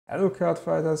Hello card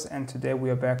fighters, and today we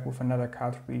are back with another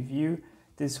card review.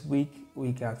 This week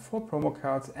we got 4 promo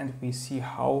cards and we see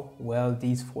how well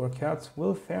these 4 cards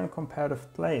will fare in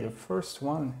competitive play. The first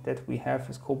one that we have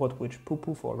is Cobalt with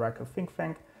Pupu for Oracle Think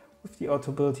Tank. With the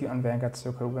auto ability on Vanguard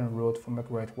Circle, when rolled from a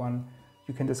grade 1,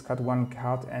 you can discard 1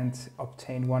 card and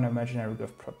obtain 1 imaginary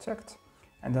gift Protect.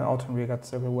 And then auto on Vanguard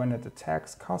Circle, when it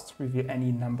attacks, cast reveal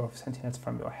any number of sentinels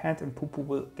from your hand, and Pupu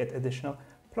will get additional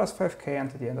plus 5k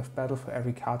until the end of battle for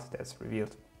every card that's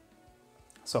revealed.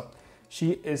 So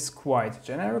she is quite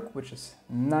generic, which is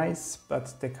nice,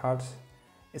 but the card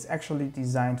is actually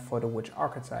designed for the witch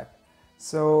archetype.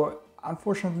 So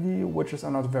unfortunately, witches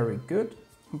are not very good,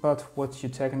 but what you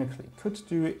technically could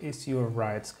do is you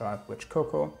Riot card Witch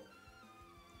Coco,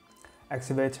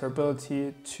 activate her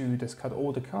ability to discard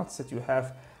all the cards that you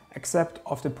have except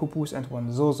of the Pupus and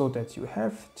 1 Zozo that you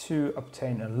have to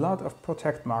obtain a lot of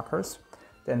protect markers.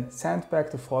 Then sandbag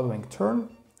the following turn,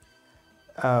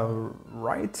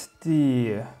 write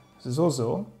the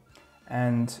Zozo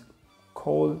and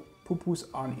call Pupus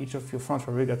on each of your front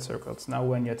row Overguard circles. Now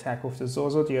when you attack with the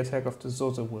Zozo, the attack of the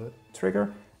Zozo will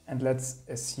trigger, and let's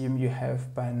assume you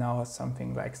have by now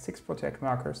something like 6 protect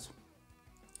markers.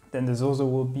 Then the Zozo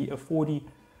will be a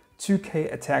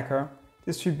 42k attacker,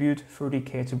 distribute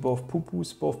 30k to both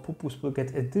Pupus. Both Pupus will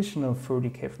get additional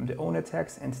 30k from their own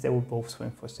attacks and they will both swing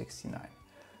for 69.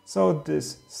 So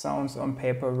this sounds on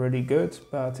paper really good,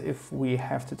 but if we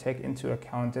have to take into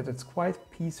account that it's quite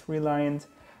piece reliant,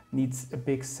 needs a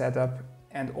big setup,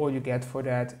 and all you get for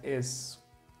that is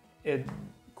a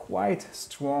quite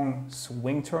strong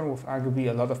swing turn with arguably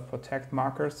a lot of protect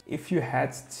markers. If you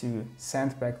had to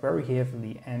sandbag very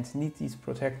heavily and need these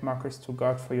protect markers to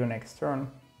guard for your next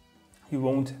turn, you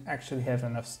won't actually have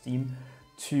enough steam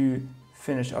to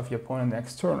finish off your opponent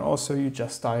next turn. Also, you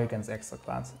just die against extra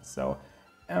clans. So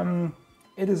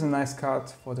it is a nice card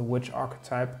for the witch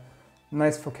archetype,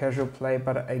 nice for casual play,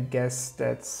 but I guess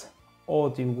that's all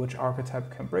the witch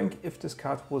archetype can bring. If this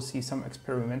card will see some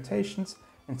experimentations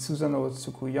in Susanoo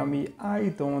Tsukuyomi, I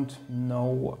don't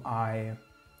know. I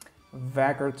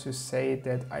wager to say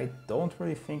that I don't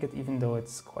really think it, even though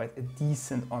it's quite a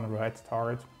decent on-right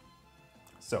target.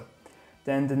 So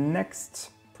then the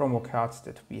next promo card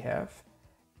that we have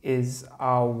is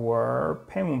our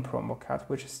Paymoon promo card,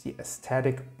 which is the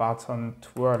Astatic Baton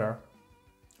Twirler.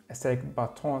 Astatic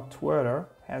Baton Twirler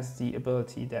has the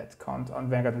ability that count on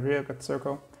Vanguard and Overguard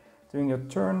Circle. During your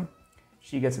turn,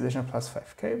 she gets additional plus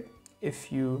 5k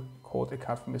if you called a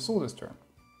card from your soul this turn.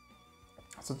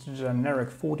 So it's a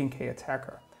generic 14k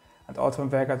attacker. And also on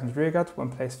Vanguard and Overguard, when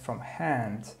placed from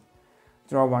hand,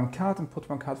 draw 1 card and put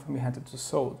 1 card from your hand into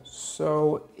soul.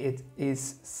 So it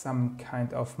is some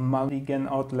kind of mulligan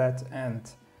outlet and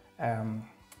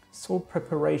soul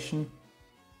preparation.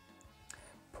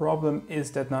 Problem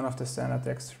is that none of the standard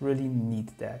decks really need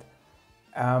that.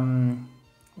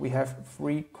 We have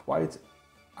 3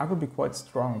 arguably quite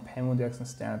strong Paymoon decks in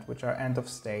standard, which are end of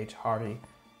stage, hardy,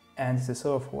 and the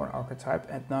Silver Thorn archetype,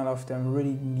 and none of them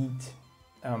really need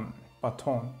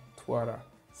Baton Twirler.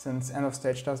 Since end of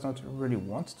stage does not really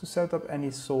want to set up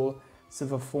any soul,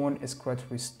 Silver Thorn is quite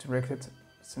restricted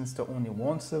since there only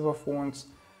 1 Silver Thorns,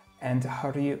 and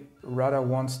Hari rather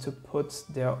wants to put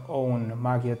their own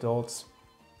Magia Dolls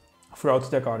throughout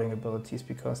their guarding abilities,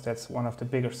 because that's one of the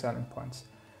bigger selling points.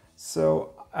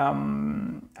 So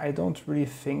I don't really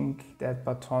think that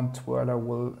Baton Twirler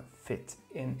will fit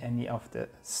in any of the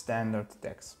standard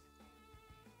decks.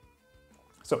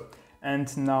 So,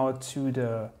 and now to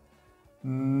the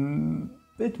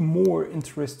bit more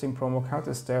interesting promo card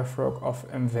is Death Rogue of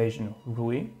Invasion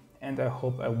Rui, and I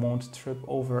hope I won't trip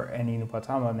over any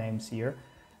Nupatama names here.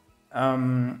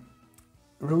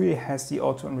 Rui has the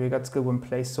auto and Overguard skill when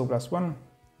placed so +1.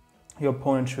 Your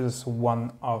opponent chooses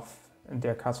 1 of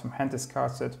their cards from hand,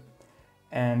 discards it,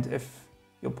 and if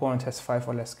your opponent has 5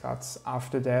 or less cards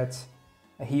after that,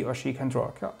 he or she can draw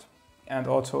a card. And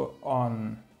also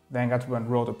on Vanguard, when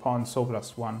rolled upon so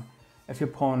 +1, if your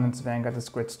opponent's Vanguard is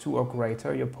grade 2 or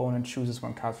greater, your opponent chooses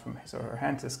 1 card from his or her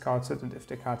hand, discards it, and if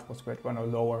the card was grade 1 or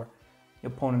lower,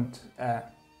 your opponent,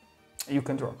 you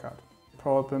can draw a card. The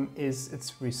problem is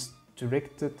it's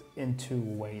restricted in 2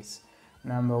 ways.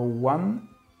 Number 1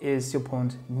 is your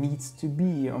opponent needs to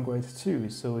be on grade 2,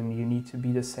 so you need to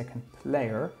be the second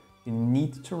player, you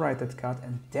need to write that card,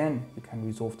 and then you can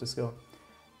resolve the skill.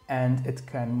 And it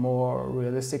can more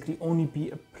realistically only be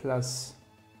a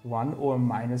 +1 or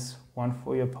 -1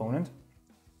 for your opponent,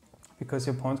 because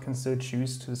your opponent can still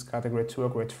choose to discard a grade 2 or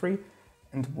grade 3,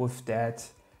 and with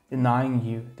that denying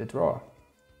you the draw.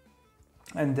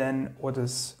 And then what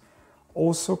is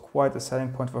Also quite a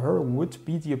selling point for her would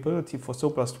be the ability for Soul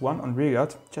Blast 1 on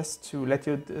Rearguard just to let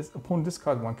your opponent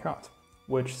discard one card,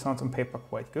 which sounds on paper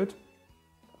quite good,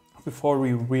 before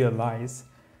we realize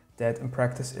that in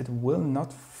practice it will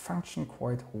not function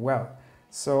quite well.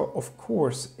 So of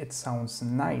course it sounds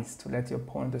nice to let your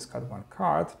opponent discard one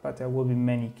card, but there will be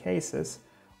many cases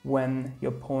when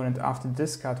your opponent after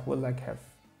discard will like have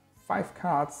 5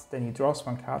 cards, then he draws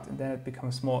one card, and then it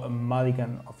becomes more a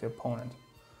mulligan of your opponent.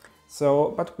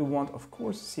 So, but we want of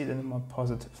course to see it in a more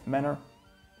positive manner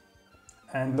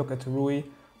and look at Rui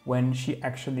when she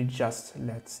actually just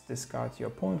lets discard your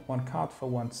opponent one card for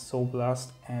one Soul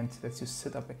Blast and lets you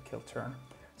sit up a kill turn.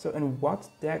 So in what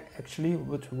deck actually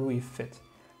would Rui fit?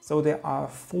 So there are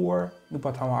 4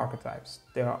 Nubatama archetypes.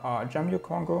 There are Jamyo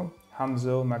Kongo,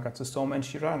 Hanzo, Magatsu Storm and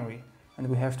Shiranui. And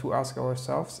we have to ask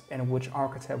ourselves in which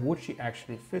archetype would she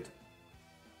actually fit?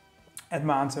 And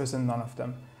my answer is in none of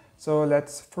them. So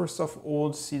let's first of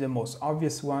all see the most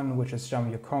obvious one, which is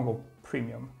Jamyo Kongo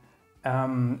Premium.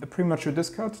 A premature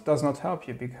discard does not help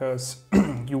you because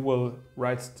you will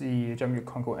write the Jamyo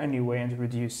Kongo anyway and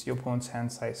reduce your opponent's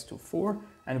hand size to 4,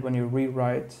 and when you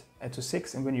rewrite to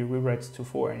 6, and when you rewrite to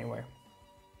 4 anyway.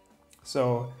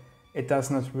 So it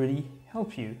does not really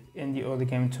help you in the early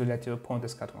game to let your opponent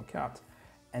discard one card.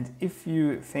 And if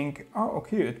you think, oh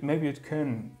okay, maybe it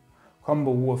can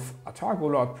combo with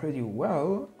Atago Lord pretty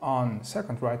well on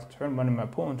second right turn when my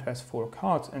opponent has 4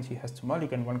 cards and he has to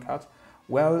mulligan one card,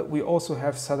 well, we also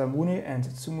have Sadamune and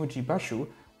Tsumuji Bashu,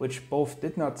 which both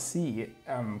did not see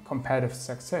competitive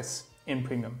success in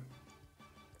Premium.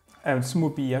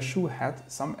 Tsumuji Bashu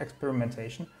had some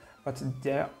experimentation, but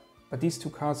these 2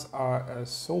 cards are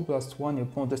Soul Blast 1, your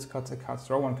opponent discards a card,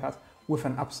 draw one card, with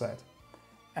an upside.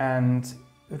 And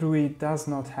Rui does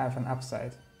not have an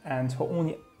upside, and her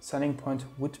only selling point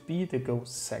would be the go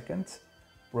second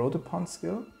Road Upon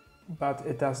skill, but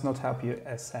it does not help you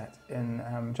as said in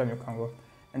Jamyo Kongo.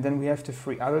 And then we have the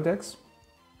 3 other decks.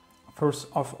 First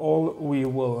of all, we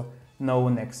will know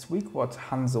next week what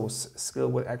Hanzo's skill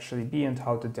will actually be and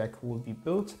how the deck will be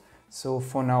built. So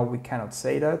for now we cannot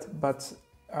say that, but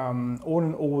all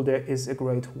in all there is a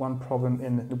grade 1 problem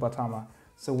in Nubatama.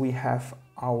 So we have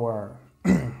our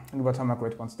Nubatama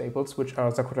grade 1 staples, which are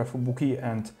Sakura Fubuki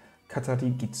and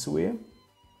Katari Gitsue.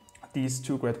 These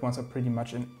 2 grade 1s are pretty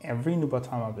much in every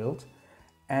Nubatama build.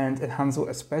 And in Hanzo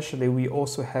especially, we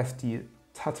also have the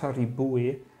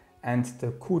Tataribue and the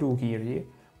Kurogiri,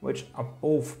 which are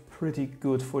both pretty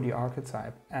good for the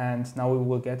archetype. And now we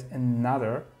will get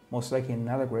another, most likely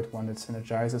another grade 1 that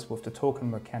synergizes with the token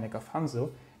mechanic of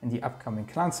Hanzo in the upcoming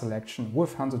clan selection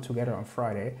with Hanzo together on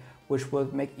Friday, which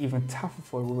will make even tougher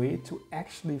for Rui to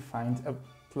actually find a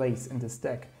place in this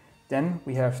deck. Then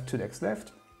we have 2 decks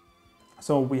left.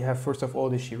 So we have first of all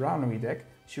the Shiranui deck.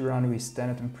 Shiranui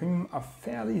Standard and Premium are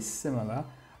fairly similar.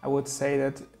 I would say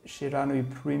that Shiranui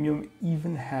Premium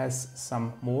even has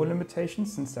some more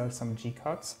limitations since there are some G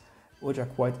cards which are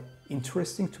quite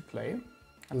interesting to play,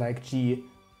 like G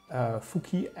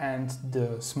Fuki and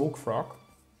the Smoke Frog.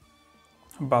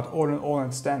 But all in all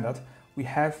in Standard we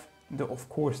have of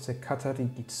course the Katari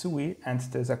Gitsui and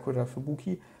the Sakura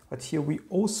Fubuki, but here we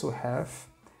also have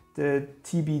the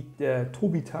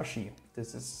Tobitashi.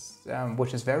 This is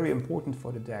which is very important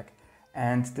for the deck,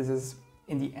 and this is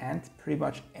in the end pretty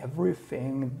much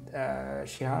everything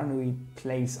Shiranui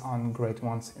plays on grade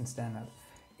 1s in Standard.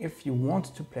 If you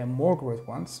want to play more grade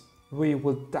 1s, we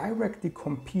will directly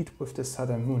compete with the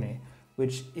Sadamune,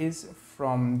 which is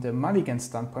from the mulligan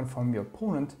standpoint from your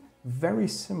opponent very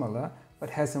similar, but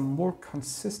has a more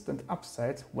consistent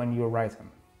upside when you write him.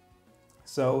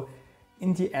 So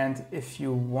in the end, if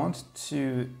you want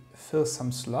to fill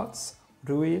some slots,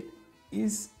 Rui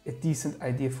is a decent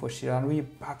idea for Shiranui,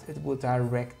 but it will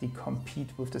directly compete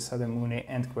with the Sadamune,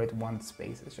 and grade 1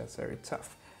 space is just very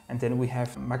tough. And then we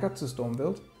have Magatsu Storm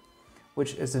build,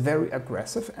 which is very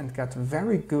aggressive and got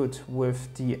very good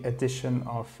with the addition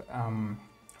of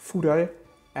Furai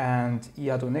and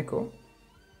Iyadoneko.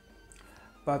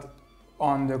 But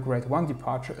on the grade 1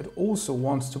 departure, it also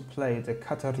wants to play the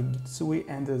Katari Gitsui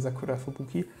and the Sakura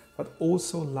Fubuki, but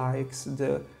also likes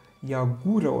the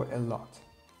Yaguro a lot.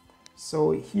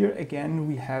 So here again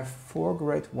we have 4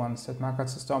 grade 1s that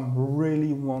Magatsu Storm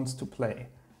really wants to play.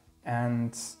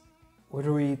 And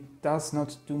Rui does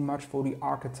not do much for the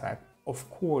archetype. Of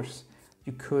course,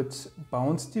 you could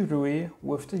bounce the Rui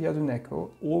with the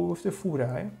Yaduneko or with the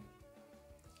Furai,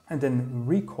 and then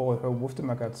recall her with the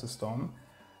Magatsu Storm,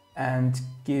 and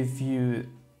give you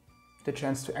the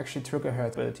chance to actually trigger her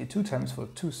ability 2 times for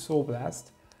 2 Soul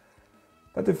Blast.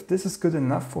 But if this is good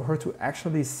enough for her to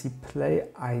actually see play,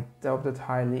 I doubt it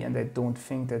highly, and I don't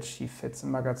think that she fits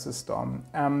in Magatsu Storm.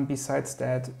 Besides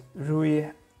that, Rui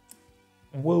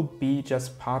will be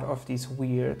just part of these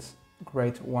weird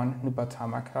Grade 1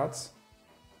 Nubatama cards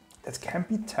that can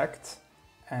be tagged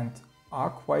and are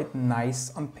quite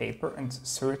nice on paper and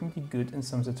certainly good in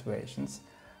some situations,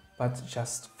 but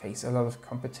just face a lot of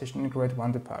competition in Grade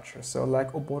 1 departure. So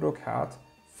like Overguard,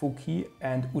 Fuki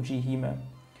and Ujihime,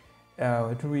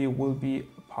 Rui will be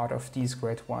part of these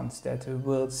Grade 1s that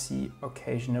will see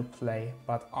occasional play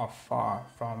but are far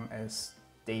from a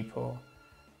staple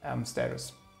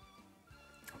status.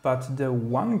 But the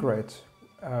one Grade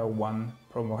 1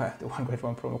 promo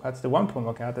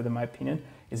card that in my opinion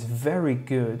is very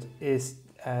good is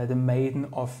the Maiden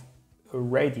of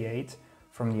Irradiate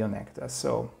from Neonectar.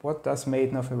 So what does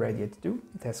Maiden of Irradiate do?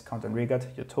 It has counter triggered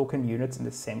your token units in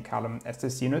the same column as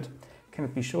this unit,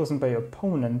 cannot be chosen by your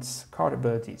opponent's card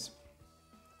abilities,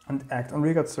 and act on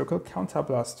Reguard Circle,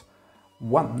 counterblast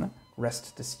 1,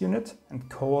 rest this unit, and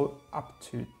call up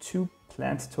to 2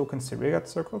 plant tokens to Reguard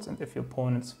Circles, and if your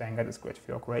opponent's Vanguard is greater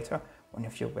or greater, one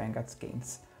of your Vanguards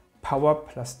gains power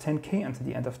plus 10k until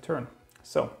the end of turn.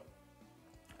 So,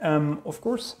 of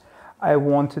course, I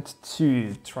wanted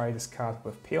to try this card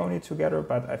with Peony together,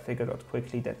 but I figured out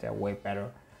quickly that there are way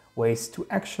better ways to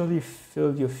actually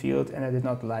fill your field, and I did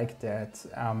not like that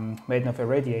Maiden of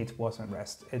Irradiate was in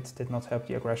rest. It did not help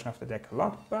the aggression of the deck a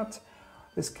lot, but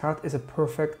this card is a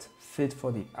perfect fit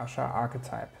for the Usher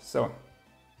archetype. So,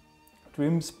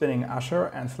 Dream Spinning Usher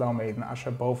and Flower Maiden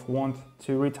Usher both want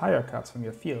to retire cards from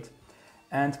your field,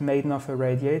 and Maiden of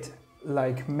Irradiate,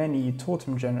 like many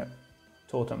totem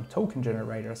token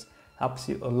generators, helps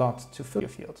you a lot to fill your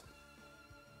field.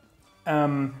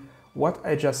 What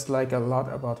I just like a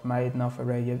lot about Maiden of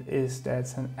Irradiate is that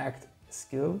it's an act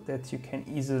skill that you can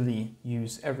easily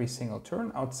use every single turn.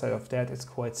 Outside of that, it's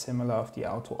quite similar of the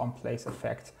auto on-place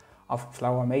effect of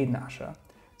Flower Maiden Usher.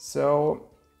 So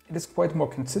it is quite more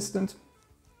consistent,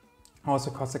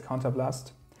 also costs a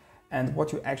counterblast. And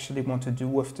what you actually want to do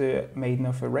with the Maiden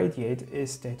of Irradiate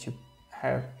is that you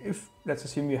have, let's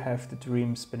assume you have the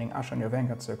Dream Spinning Usher on your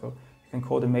Vanguard Circle, you can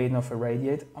call the Maiden of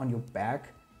Irradiate on your back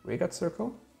Reguard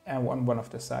Circle and one of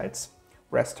the sides,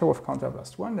 rest her with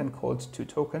counterblast 1, then call it 2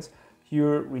 tokens. You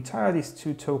retire these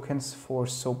 2 tokens for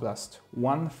Soul Blast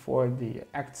 1 for the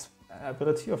act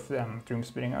ability of Dream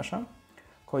Spinning Usher.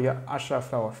 Call your Usher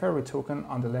Flower Fairy token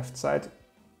on the left side,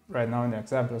 right now in the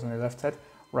example is on the left side,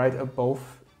 right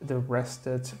above the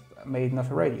rested Maiden of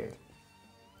Irradiate.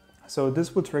 So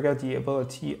this will trigger the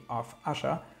ability of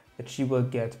Usher, that she will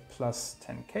get plus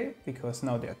 10k, because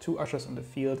now there are 2 Ushers on the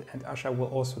field, and Usher will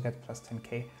also get plus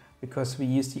 10k, because we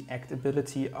use the act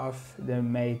ability of the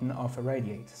Maiden of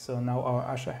Irradiate. So now our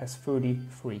Usher has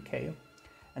 33k,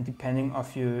 and depending on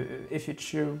if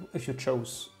you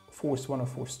chose Force 1 or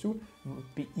Force 2, it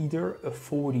would be either a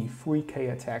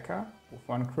 43k attacker with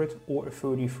 1 crit or a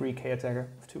 33k attacker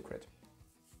with 2 crit.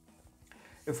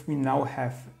 If we now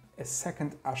have a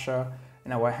second Usher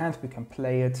in our hand, we can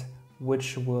play it,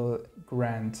 which will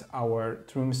grant our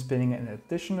Dream Spinning an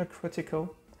additional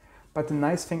critical. But the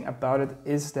nice thing about it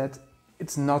is that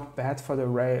it's not bad for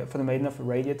the Maiden of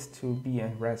Irradiate to be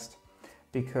in rest,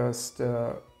 because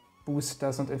the boost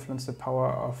doesn't influence the power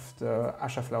of the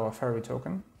Usher Flower Fairy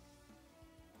token.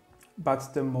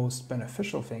 But the most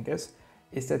beneficial thing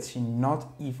is that she not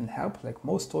even help, like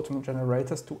most totem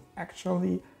generators, to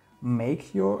actually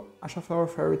make your Usher Flower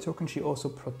Fairy token. She also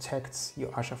protects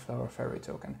your Usher Flower Fairy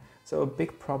token. So a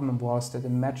big problem was that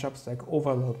in matchups like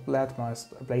Overlord,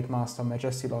 Blade Master,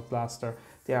 Majesty Lord Blaster,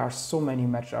 there are so many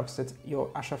matchups that your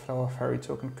Usher Flower Fairy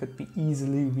token could be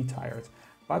easily retired.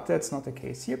 But that's not the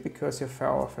case here, because your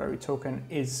Flower Fairy token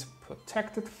is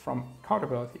protected from card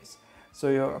abilities. So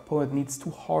your opponent needs to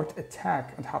hard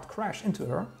attack and hard crash into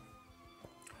her.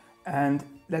 And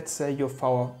let's say your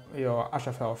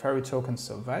Usher Flower Fairy token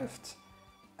survived,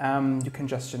 you can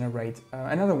just generate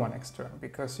another one next turn,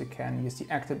 because you can use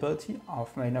the act ability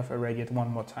of Maiden of Irradiate one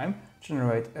more time,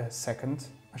 generate a second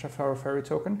Usher Flower Fairy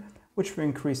token, which will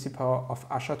increase the power of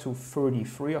Usher to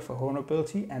 33 of her own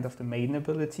ability and of the Maiden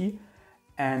ability.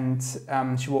 And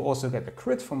she will also get a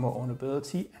crit from her own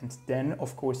ability, and then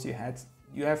of course you have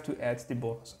to add the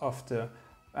bonus of the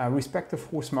respective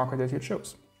force marker that you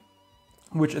chose,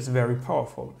 which is very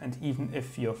powerful. And even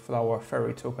if your Flower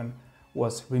Fairy token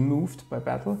was removed by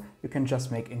battle, you can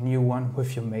just make a new one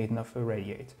with your Maiden of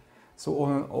Irradiate. So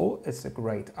all in all, it's a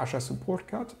great Usher support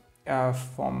card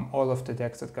from all of the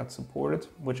decks that got supported,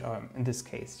 which are in this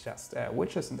case just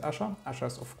Witches and Usher. Usher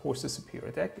is of course the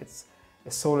superior deck. It's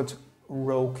a solid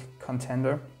rogue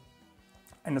contender,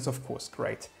 and it's of course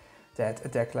great that a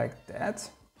deck like that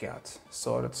got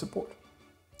solid support.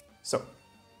 So,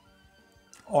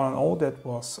 all in all, that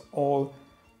was all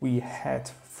we had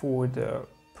for the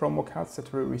promo cards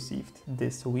that were received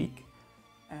this week.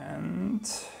 And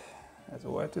that's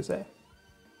all I have to say.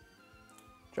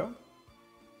 Ciao.